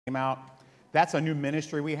came out. That's a new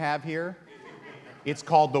ministry we have here. It's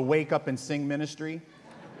called the Wake Up and Sing Ministry.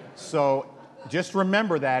 So just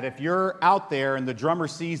remember that if you're out there and the drummer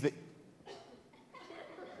sees that.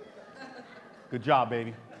 Good job,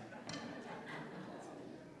 baby.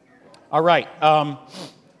 All right.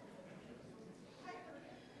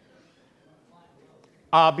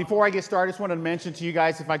 Before I get started, I just wanted to mention to you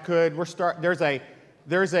guys, if I could,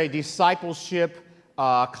 there's a discipleship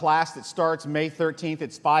class that starts May 13th.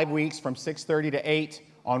 It's 5 weeks from 6:30 to 8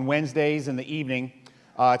 on Wednesdays in the evening.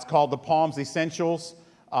 It's called the Palms Essentials.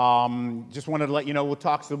 Just wanted to let you know, we'll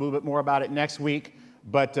talk a little bit more about it next week.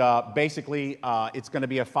 But basically, it's going to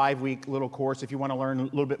be a 5-week little course if you want to learn a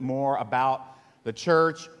little bit more about the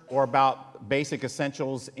church or about basic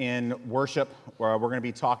essentials in worship. We're going to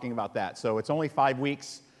be talking about that. So it's only 5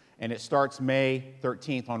 weeks, and it starts May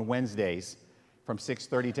 13th on Wednesdays from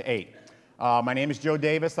 6:30 to 8. My name is Joe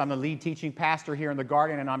Davis. I'm the lead teaching pastor here in the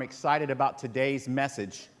Garden, and I'm excited about today's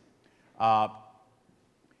message.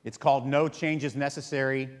 It's called No Changes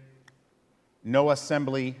Necessary, No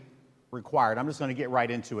Assembly Required. I'm just going to get right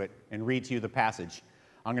into it and read to you the passage.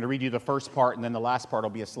 I'm going to read you the first part, and then the last part will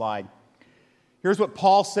be a slide. Here's what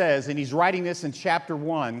Paul says, and he's writing this in chapter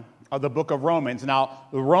 1 of the book of Romans. Now,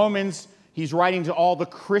 the Romans, he's writing to all the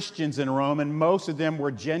Christians in Rome, and most of them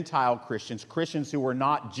were Gentile Christians, Christians who were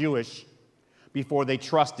not Jewish before they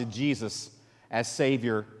trusted Jesus as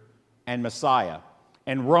Savior and Messiah.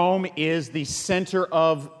 And Rome is the center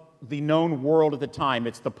of the known world at the time.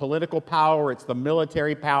 It's the political power, it's the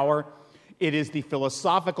military power, it is the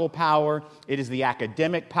philosophical power, it is the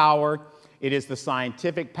academic power, it is the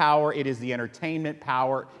scientific power, it is the entertainment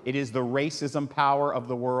power, it is the racism power of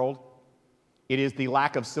the world, it is the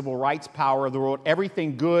lack of civil rights power of the world.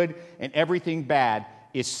 Everything good and everything bad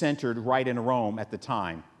is centered right in Rome at the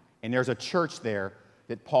time. And there's a church there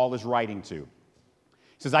that Paul is writing to. He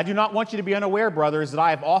says, I do not want you to be unaware, brothers, that I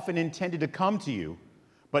have often intended to come to you,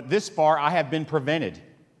 but this far I have been prevented,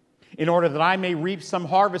 in order that I may reap some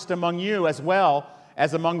harvest among you as well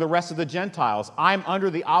as among the rest of the Gentiles. I'm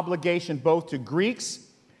under the obligation both to Greeks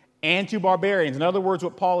and to barbarians. In other words,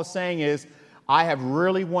 what Paul is saying is, I have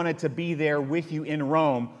really wanted to be there with you in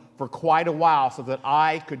Rome for quite a while so that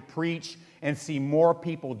I could preach and see more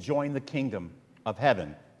people join the kingdom of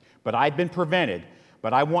heaven. But I've been prevented.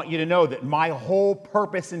 But I want you to know that my whole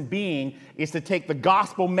purpose in being is to take the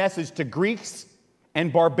gospel message to Greeks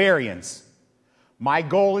and barbarians. My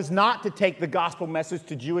goal is not to take the gospel message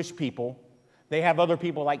to Jewish people. They have other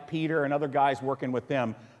people like Peter and other guys working with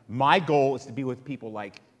them. My goal is to be with people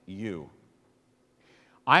like you.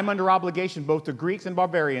 I'm under obligation both to Greeks and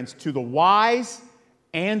barbarians, to the wise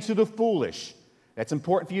and to the foolish. That's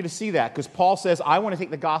important for you to see that, because Paul says, I want to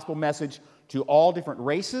take the gospel message to all different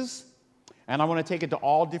races, and I want to take it to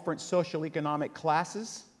all different social economic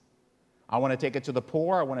classes. I want to take it to the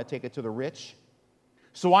poor. I want to take it to the rich.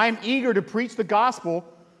 So I am eager to preach the gospel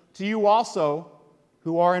to you also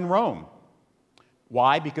who are in Rome.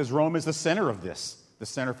 Why? Because Rome is the center of this, the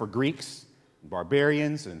center for Greeks, and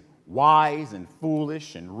barbarians, and wise, and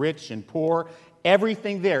foolish, and rich, and poor.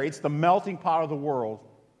 Everything there. It's the melting pot of the world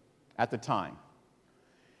at the time.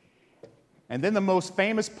 And then the most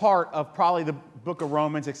famous part of probably the book of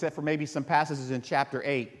Romans, except for maybe some passages in chapter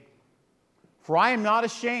 8. For I am not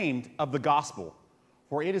ashamed of the gospel,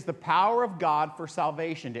 for it is the power of God for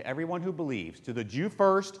salvation to everyone who believes, to the Jew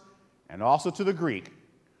first, and also to the Greek.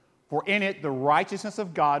 For in it the righteousness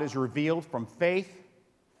of God is revealed from faith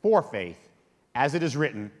for faith, as it is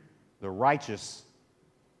written, the righteous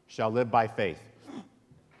shall live by faith.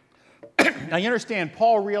 Now you understand,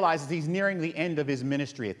 Paul realizes he's nearing the end of his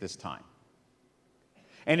ministry at this time.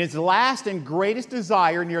 And his last and greatest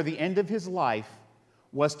desire near the end of his life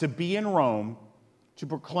was to be in Rome to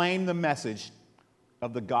proclaim the message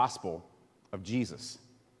of the gospel of Jesus.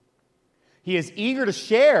 He is eager to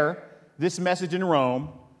share this message in Rome,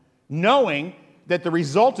 knowing that the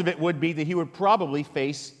result of it would be that he would probably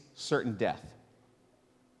face certain death.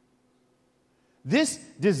 This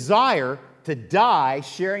desire to die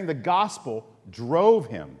sharing the gospel drove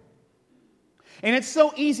him. And it's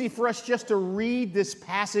so easy for us just to read this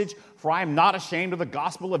passage, for I am not ashamed of the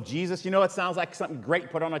gospel of Jesus. You know, it sounds like something great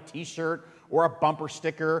put on a t-shirt or a bumper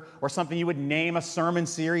sticker or something you would name a sermon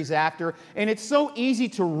series after. And it's so easy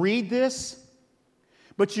to read this,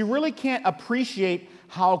 but you really can't appreciate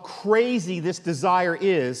how crazy this desire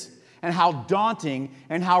is and how daunting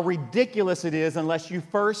and how ridiculous it is unless you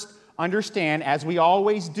first understand, as we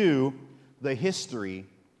always do, the history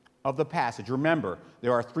of the passage. Remember,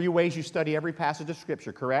 there are 3 ways you study every passage of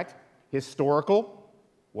Scripture, correct? Historical,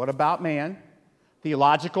 what about man?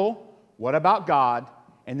 Theological, what about God?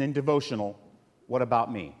 And then devotional, what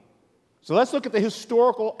about me? So let's look at the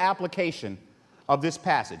historical application of this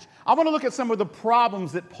passage. I want to look at some of the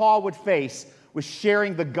problems that Paul would face with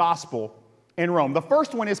sharing the gospel in Rome. The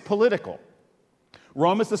first one is political.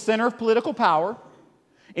 Rome is the center of political power,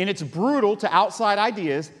 and it's brutal to outside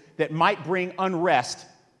ideas that might bring unrest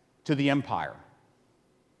to the empire.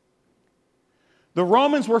 The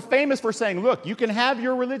Romans were famous for saying, look, you can have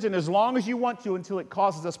your religion as long as you want to until it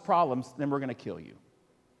causes us problems, then we're going to kill you.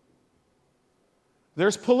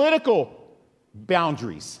 There's political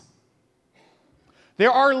boundaries. There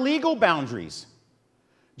are legal boundaries.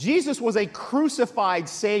 Jesus was a crucified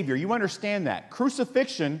Savior. You understand that.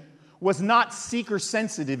 Crucifixion was not seeker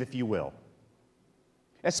sensitive, if you will,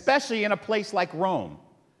 especially in a place like Rome.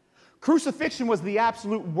 Crucifixion was the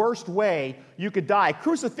absolute worst way you could die.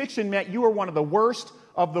 Crucifixion meant you were one of the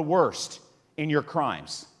worst in your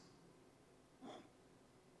crimes.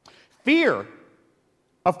 Fear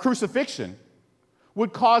of crucifixion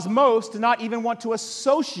would cause most to not even want to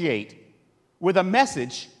associate with a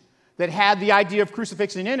message that had the idea of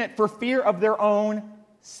crucifixion in it for fear of their own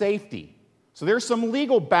safety. So there's some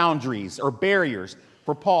legal boundaries or barriers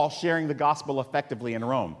for Paul sharing the gospel effectively in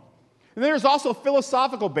Rome. And there's also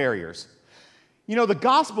philosophical barriers. You know, the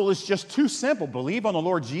gospel is just too simple. Believe on the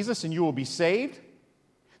Lord Jesus and you will be saved.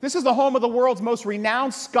 This is the home of the world's most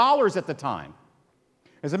renowned scholars at the time.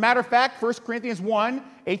 As a matter of fact, 1 Corinthians 1,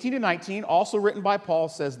 18 to 19, also written by Paul,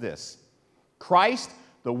 says this: Christ,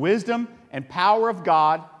 the wisdom and power of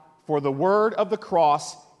God, for the word of the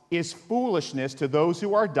cross is foolishness to those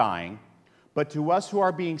who are dying, but to us who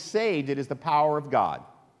are being saved it is the power of God.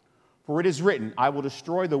 For it is written, I will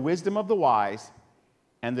destroy the wisdom of the wise,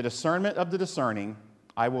 and the discernment of the discerning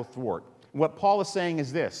I will thwart. What Paul is saying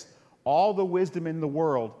is this: all the wisdom in the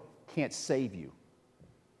world can't save you.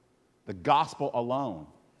 The gospel alone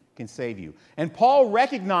can save you. And Paul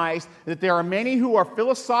recognized that there are many who are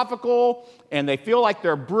philosophical and they feel like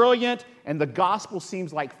they're brilliant, and the gospel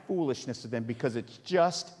seems like foolishness to them because it's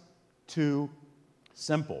just too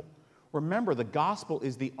simple. Remember, the gospel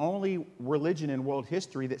is the only religion in world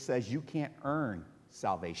history that says you can't earn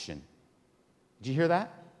salvation. Did you hear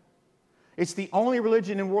that? It's the only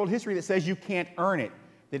religion in world history that says you can't earn it,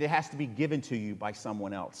 that it has to be given to you by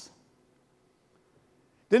someone else.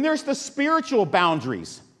 Then there's the spiritual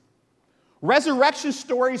boundaries. Resurrection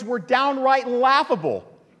stories were downright laughable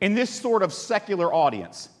in this sort of secular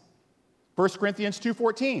audience. 1 Corinthians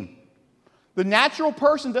 2:14. The natural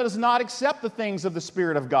person does not accept the things of the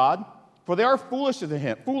Spirit of God, for they are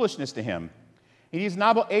foolishness to him. And he is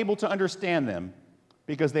not able to understand them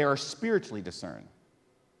because they are spiritually discerned.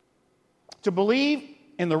 To believe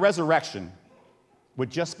in the resurrection would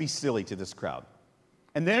just be silly to this crowd.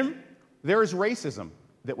 And then there is racism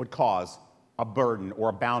that would cause a burden or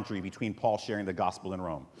a boundary between Paul sharing the gospel in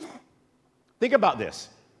Rome. Think about this.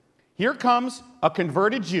 Here comes a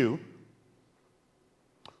converted Jew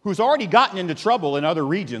who's already gotten into trouble in other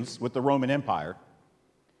regions with the Roman Empire,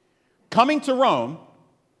 coming to Rome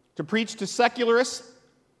to preach to secularists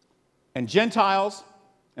and Gentiles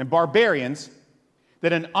and barbarians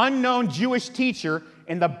that an unknown Jewish teacher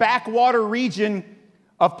in the backwater region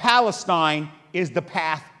of Palestine is the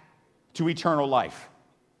path to eternal life.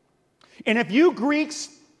 And if you Greeks,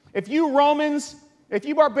 if you Romans, if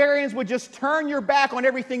you barbarians would just turn your back on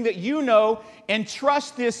everything that you know and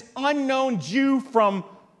trust this unknown Jew from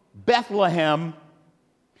Bethlehem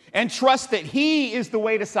and trust that he is the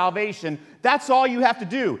way to salvation, that's all you have to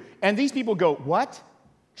do. And these people go, what?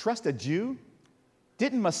 Trust a Jew?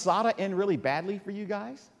 Didn't Masada end really badly for you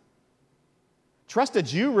guys? Trust a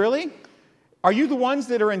Jew, really? Are you the ones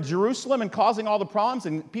that are in Jerusalem and causing all the problems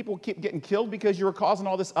and people keep getting killed because you were causing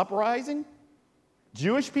all this uprising?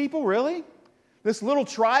 Jewish people, really? This little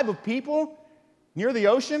tribe of people near the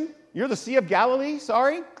ocean, near the Sea of Galilee,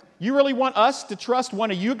 sorry? You really want us to trust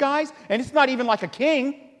one of you guys? And it's not even like a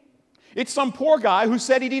king. It's some poor guy who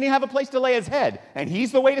said he didn't have a place to lay his head, and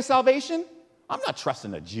he's the way to salvation? I'm not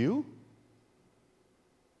trusting a Jew.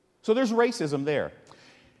 So there's racism there.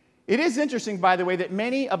 It is interesting, by the way, that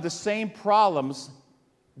many of the same problems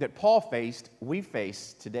that Paul faced, we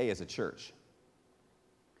face today as a church.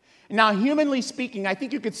 Now, humanly speaking, I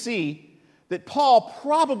think you could see that Paul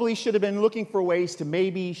probably should have been looking for ways to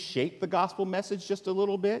maybe shape the gospel message just a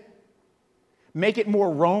little bit, make it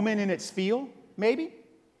more Roman in its feel, maybe.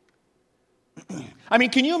 I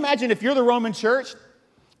mean, can you imagine if you're the Roman church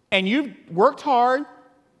and you've worked hard,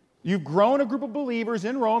 you've grown a group of believers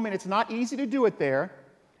in Rome, and it's not easy to do it there,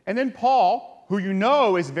 and then Paul, who you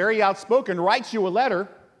know is very outspoken, writes you a letter,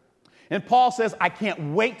 and Paul says, I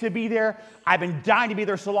can't wait to be there. I've been dying to be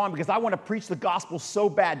there so long because I want to preach the gospel so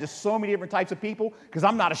bad to so many different types of people because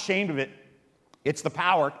I'm not ashamed of it. It's the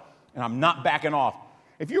power, and I'm not backing off.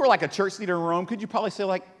 If you were like a church leader in Rome, could you probably say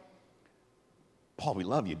like, Paul, we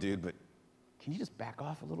love you, dude, but can you just back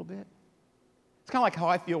off a little bit? It's kind of like how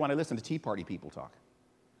I feel when I listen to Tea Party people talk.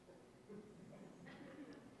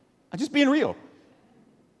 I'm just being real.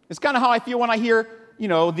 It's kind of how I feel when I hear,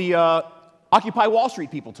 the Occupy Wall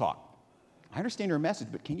Street people talk. I understand your message,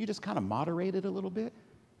 but can you just kind of moderate it a little bit?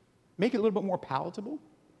 Make it a little bit more palatable?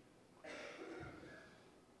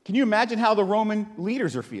 Can you imagine how the Roman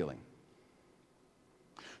leaders are feeling?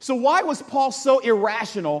 So why was Paul so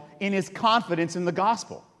irrational in his confidence in the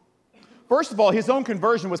gospel? First of all, his own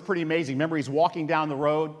conversion was pretty amazing. Remember, he's walking down the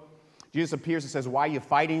road. Jesus appears and says, "Why are you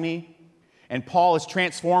fighting me?" And Paul is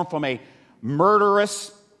transformed from a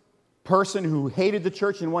murderous person who hated the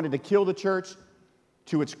church and wanted to kill the church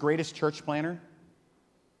to its greatest church planner.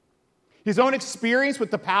 His own experience with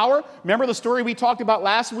the power. Remember the story we talked about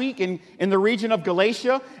last week in the region of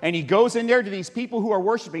Galatia? And he goes in there to these people who are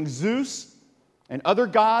worshiping Zeus and other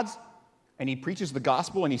gods, and he preaches the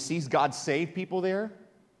gospel, and he sees God save people there.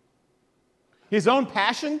 His own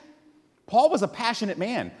passion. Paul was a passionate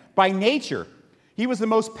man by nature. He was the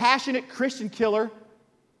most passionate Christian killer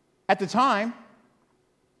at the time,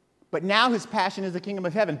 but now his passion is the kingdom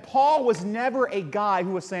of heaven. Paul was never a guy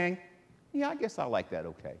who was saying, "Yeah, I guess I like that,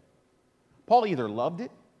 okay." Paul either loved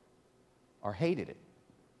it or hated it.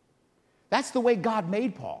 That's the way God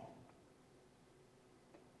made Paul.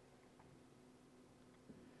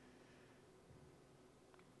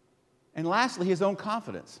 And lastly, his own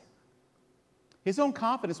confidence. His own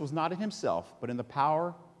confidence was not in himself, but in the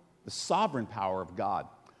power, the sovereign power of God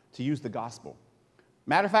to use the gospel.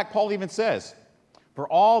 Matter of fact, Paul even says, "For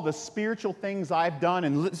all the spiritual things I've done,"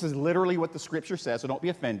 and this is literally what the scripture says, so don't be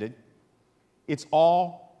offended, "it's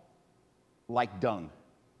all like dung."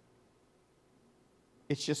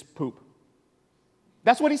 It's just poop.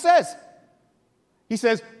 That's what he says. He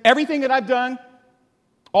says, everything that I've done,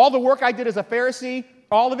 all the work I did as a Pharisee,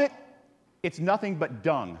 all of it, it's nothing but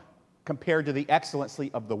dung compared to the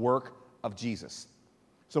excellency of the work of Jesus.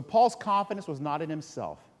 So Paul's confidence was not in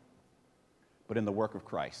himself, but in the work of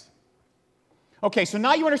Christ. Okay, so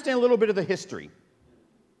now you understand a little bit of the history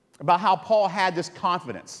about how Paul had this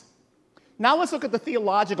confidence. Now let's look at the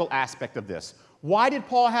theological aspect of this. Why did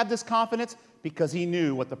Paul have this confidence? Because he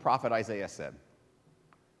knew what the prophet Isaiah said.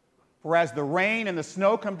 "For as the rain and the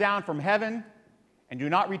snow come down from heaven and do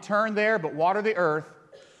not return there, but water the earth,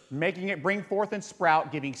 making it bring forth and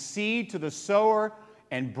sprout, giving seed to the sower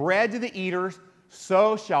and bread to the eaters,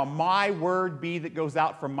 so shall my word be that goes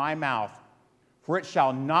out from my mouth. For it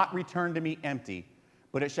shall not return to me empty,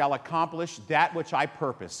 but it shall accomplish that which I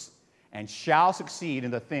purpose, and shall succeed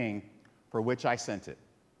in the thing for which I sent it."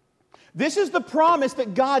 This is the promise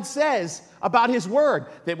that God says about his word,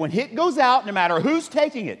 that when it goes out, no matter who's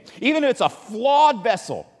taking it, even if it's a flawed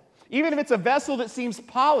vessel, even if it's a vessel that seems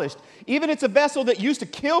polished, even if it's a vessel that used to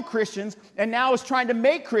kill Christians and now is trying to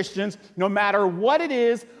make Christians, no matter what it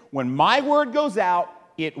is, when my word goes out,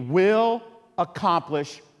 it will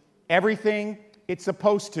accomplish everything it's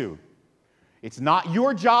supposed to. It's not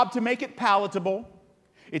your job to make it palatable.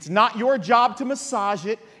 It's not your job to massage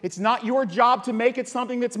it. It's not your job to make it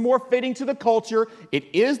something that's more fitting to the culture. It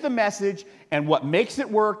is the message, and what makes it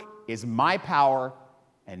work is my power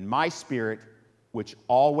and my spirit, which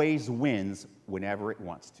always wins whenever it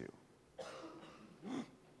wants to.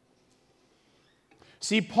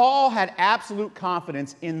 See, Paul had absolute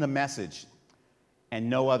confidence in the message and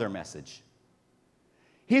no other message.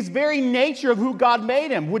 His very nature of who God made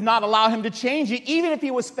him would not allow him to change it, even if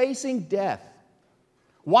he was facing death.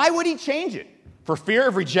 Why would he change it? For fear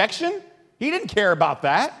of rejection? He didn't care about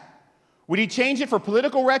that. Would he change it for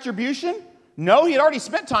political retribution? No, he had already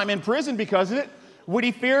spent time in prison because of it. Would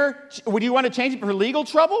he want to change it for legal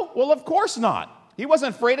trouble? Well, of course not. He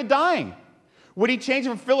wasn't afraid of dying. Would he change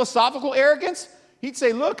it for philosophical arrogance? He'd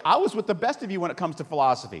say, "Look, I was with the best of you when it comes to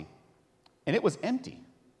philosophy." And it was empty.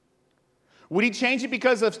 Would he change it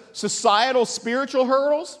because of societal spiritual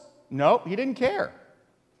hurdles? No, he didn't care.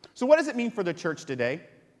 So what does it mean for the church today?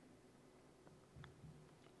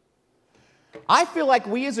 I feel like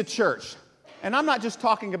we as a church, and I'm not just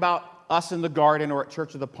talking about us in the Garden or at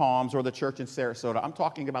Church of the Palms or the church in Sarasota. I'm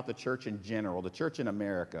talking about the church in general, the church in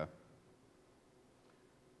America.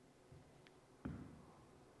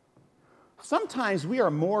 Sometimes we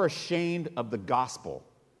are more ashamed of the gospel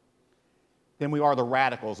than we are the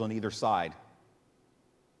radicals on either side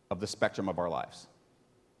of the spectrum of our lives.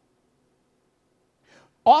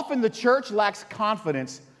 Often the church lacks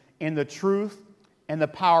confidence in the truth and the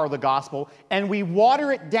power of the gospel, and we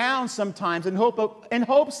water it down sometimes in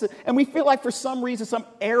hopes that, and we feel like for some reason, some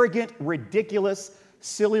arrogant, ridiculous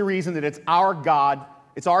silly reason that it's our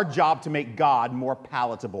job to make God more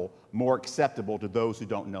palatable, more acceptable to those who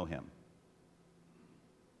don't know him.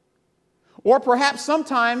 Or perhaps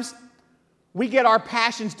sometimes we get our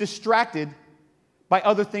passions distracted by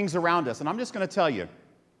other things around us. And I'm just going to tell you,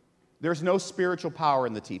 there's no spiritual power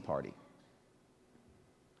in the Tea Party.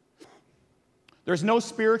 There's no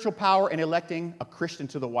spiritual power in electing a Christian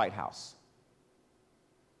to the White House.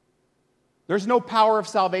 There's no power of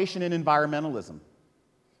salvation in environmentalism.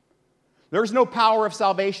 There's no power of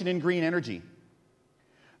salvation in green energy.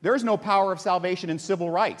 There's no power of salvation in civil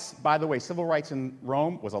rights. By the way, civil rights in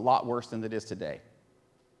Rome was a lot worse than it is today.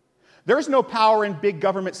 There's no power in big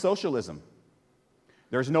government socialism.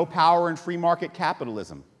 There's no power in free market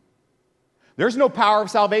capitalism. There's no power of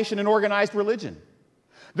salvation in organized religion.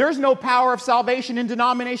 There's no power of salvation in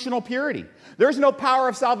denominational purity. There's no power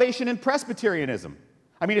of salvation in Presbyterianism.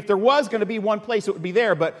 I mean, if there was going to be one place, it would be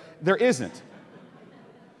there, but there isn't.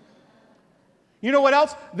 You know what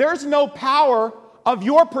else? There's no power of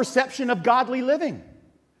your perception of godly living.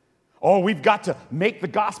 Oh, we've got to make the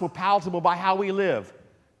gospel palatable by how we live.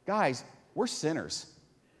 Guys, we're sinners.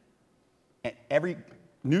 And every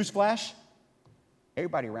newsflash,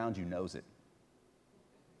 everybody around you knows it.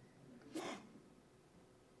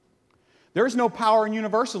 There's no power in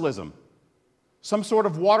universalism. Some sort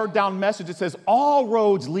of watered down message that says all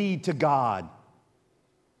roads lead to God.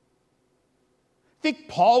 Think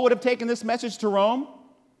Paul would have taken this message to Rome?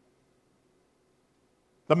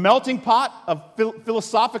 The melting pot of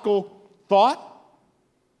philosophical thought?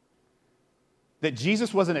 That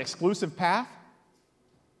Jesus was an exclusive path?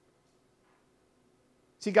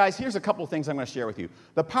 See, guys, here's a couple of things I'm going to share with you.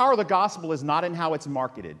 The power of the gospel is not in how it's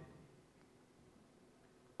marketed,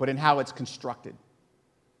 but in how it's constructed.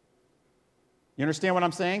 You understand what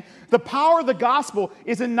I'm saying? The power of the gospel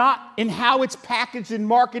is not in how it's packaged and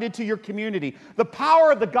marketed to your community. The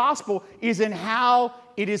power of the gospel is in how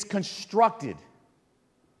it is constructed,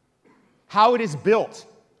 how it is built,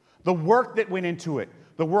 the work that went into it,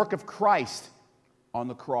 the work of Christ on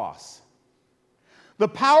the cross. The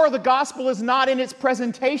power of the gospel is not in its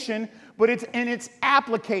presentation, but it's in its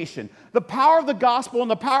application. The power of the gospel and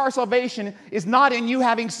the power of salvation is not in you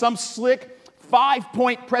having some slick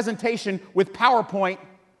 5-point presentation with PowerPoint,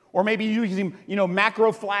 or maybe using,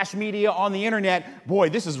 macro flash media on the internet. Boy,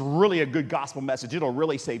 this is really a good gospel message. It'll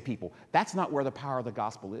really save people. That's not where the power of the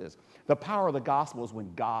gospel is. The power of the gospel is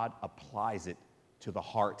when God applies it to the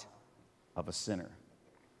heart of a sinner.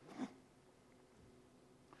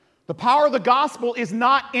 The power of the gospel is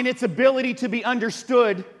not in its ability to be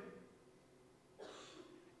understood.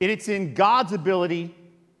 It's in God's ability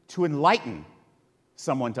to enlighten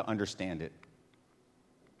someone to understand it.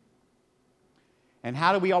 And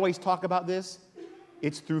how do we always talk about this?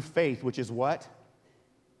 It's through faith, which is what?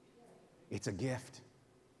 It's a gift.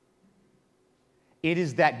 It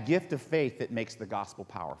is that gift of faith that makes the gospel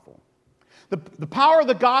powerful. The power of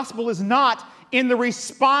the gospel is not in the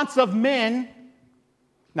response of men.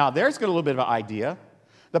 Now, there's got a little bit of an idea.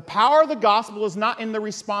 The power of the gospel is not in the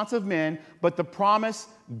response of men, but the promise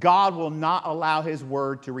God will not allow his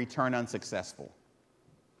word to return unsuccessful.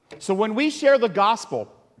 So when we share the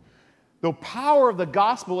gospel, the power of the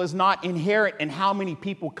gospel is not inherent in how many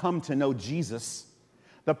people come to know Jesus.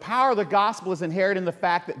 The power of the gospel is inherent in the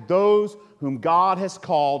fact that those whom God has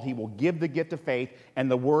called, he will give the gift of faith, and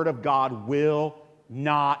the word of God will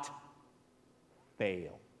not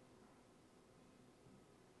fail.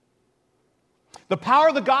 The power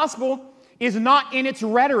of the gospel is not in its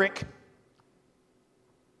rhetoric,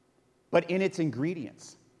 but in its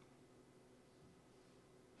ingredients.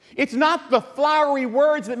 It's not the flowery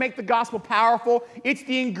words that make the gospel powerful. It's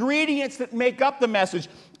the ingredients that make up the message.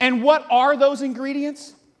 And what are those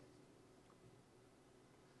ingredients?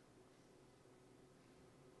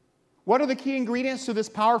 What are the key ingredients to this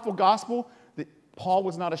powerful gospel that Paul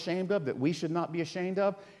was not ashamed of, that we should not be ashamed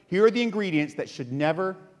of? Here are the ingredients that should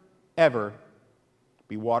never, ever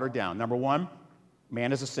be watered down. Number one,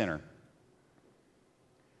 man is a sinner.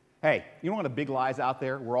 Hey, you know one of the big lies out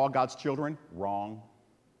there? We're all God's children. Wrong.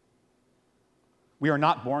 We are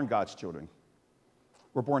not born God's children.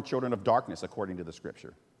 We're born children of darkness, according to the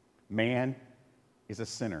scripture. Man is a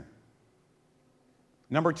sinner.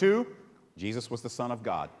 Number two, Jesus was the Son of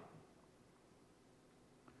God.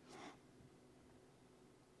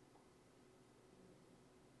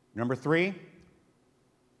 Number three,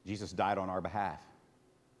 Jesus died on our behalf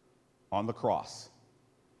on the cross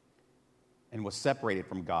and was separated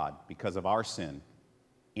from God because of our sin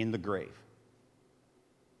in the grave.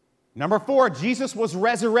 Number four, Jesus was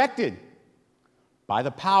resurrected by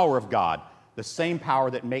the power of God, the same power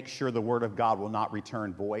that makes sure the word of God will not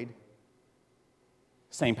return void.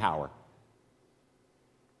 Same power.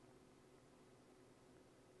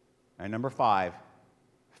 And number 5,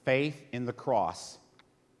 faith in the cross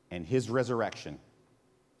and his resurrection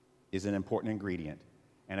is an important ingredient.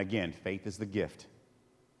 And again, faith is the gift.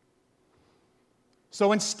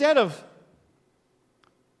 So instead of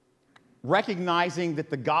recognizing that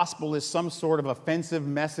the gospel is some sort of offensive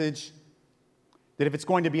message, that if it's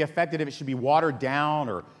going to be effective, it should be watered down,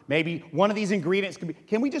 or maybe one of these ingredients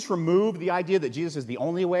can we just remove the idea that Jesus is the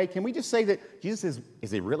only way? Can we just say that Jesus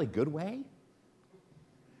is a really good way?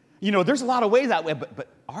 You know, there's a lot of ways that way, but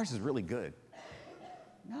ours is really good.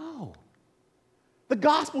 No. The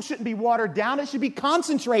gospel shouldn't be watered down. It should be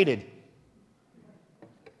concentrated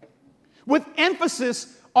with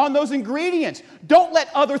emphasis on those ingredients. Don't let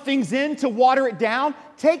other things in to water it down.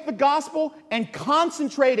 Take the gospel and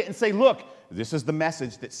concentrate it and say, look, this is the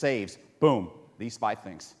message that saves. Boom, these 5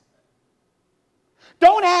 things.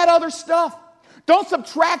 Don't add other stuff. Don't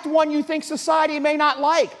subtract one you think society may not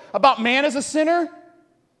like about man as a sinner.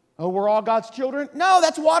 Oh, we're all God's children. No,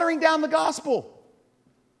 that's watering down the gospel.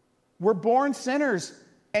 We're born sinners,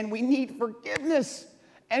 and we need forgiveness.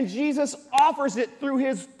 And Jesus offers it through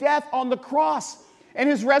his death on the cross. And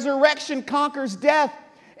his resurrection conquers death.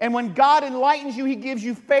 And when God enlightens you, he gives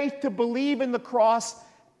you faith to believe in the cross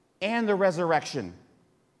and the resurrection.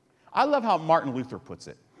 I love how Martin Luther puts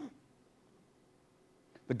it.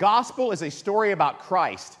 The gospel is a story about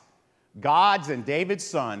Christ, God's and David's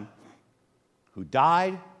son, who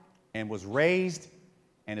died and was raised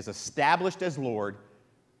and is established as Lord.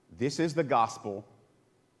 This is the gospel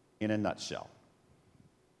in a nutshell.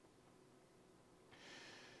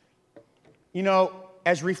 You know,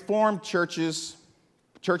 as Reformed churches,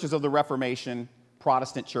 churches of the Reformation,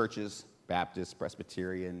 Protestant churches, Baptist,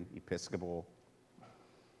 Presbyterian, Episcopal,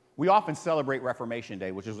 we often celebrate Reformation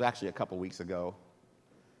Day, which was actually a couple weeks ago.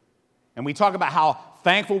 And we talk about how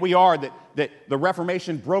thankful we are that the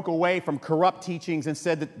Reformation broke away from corrupt teachings and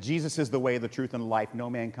said that Jesus is the way, the truth, and the life. No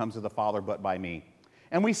man comes to the Father but by me.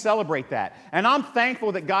 And we celebrate that. And I'm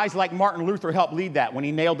thankful that guys like Martin Luther helped lead that when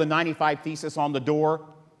he nailed the 95 Thesis on the door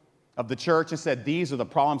of the church and said, these are the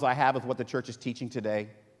problems I have with what the church is teaching today.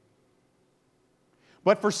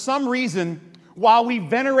 But for some reason, while we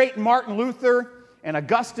venerate Martin Luther and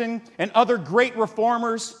Augustine and other great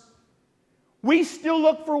reformers, we still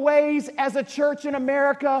look for ways as a church in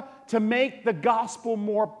America to make the gospel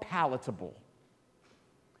more palatable.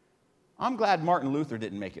 I'm glad Martin Luther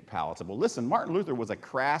didn't make it palatable. Listen, Martin Luther was a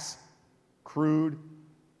crass, crude,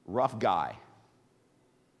 rough guy.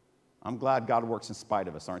 I'm glad God works in spite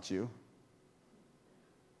of us, aren't you?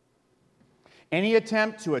 Any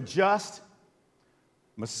attempt to adjust,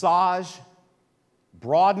 massage,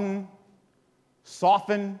 broaden,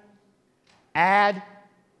 soften, add,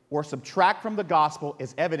 or subtract from the gospel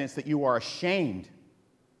is evidence that you are ashamed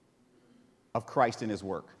of Christ and his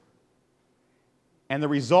work. And the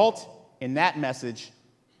result in that message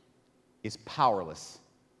is powerless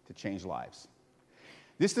to change lives.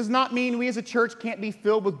 This does not mean we as a church can't be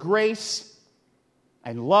filled with grace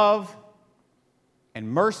and love and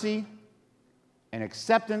mercy and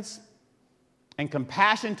acceptance and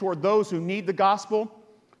compassion toward those who need the gospel.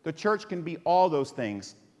 The church can be all those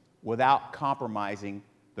things without compromising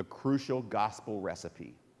the crucial gospel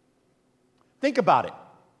recipe. Think about it.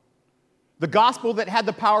 The gospel that had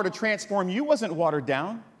the power to transform you wasn't watered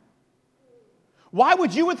down. Why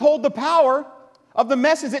would you withhold the power of the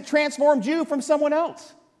message that transformed you from someone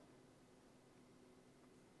else?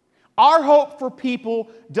 Our hope for people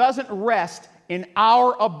doesn't rest in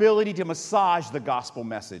our ability to massage the gospel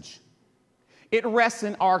message. It rests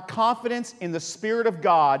in our confidence in the Spirit of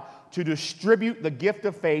God to distribute the gift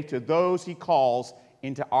of faith to those he calls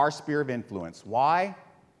into our sphere of influence. Why?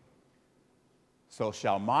 So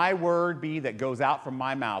shall my word be that goes out from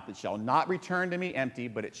my mouth. It shall not return to me empty,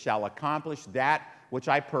 but it shall accomplish that which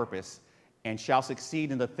I purpose, and shall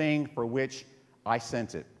succeed in the thing for which I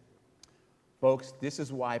sent it. Folks, this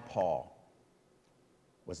is why Paul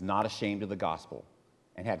was not ashamed of the gospel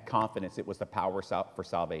and had confidence it was the power for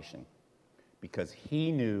salvation, because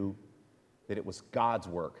he knew that it was God's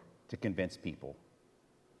work to convince people,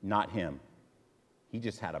 not him. He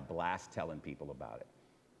just had a blast telling people about it.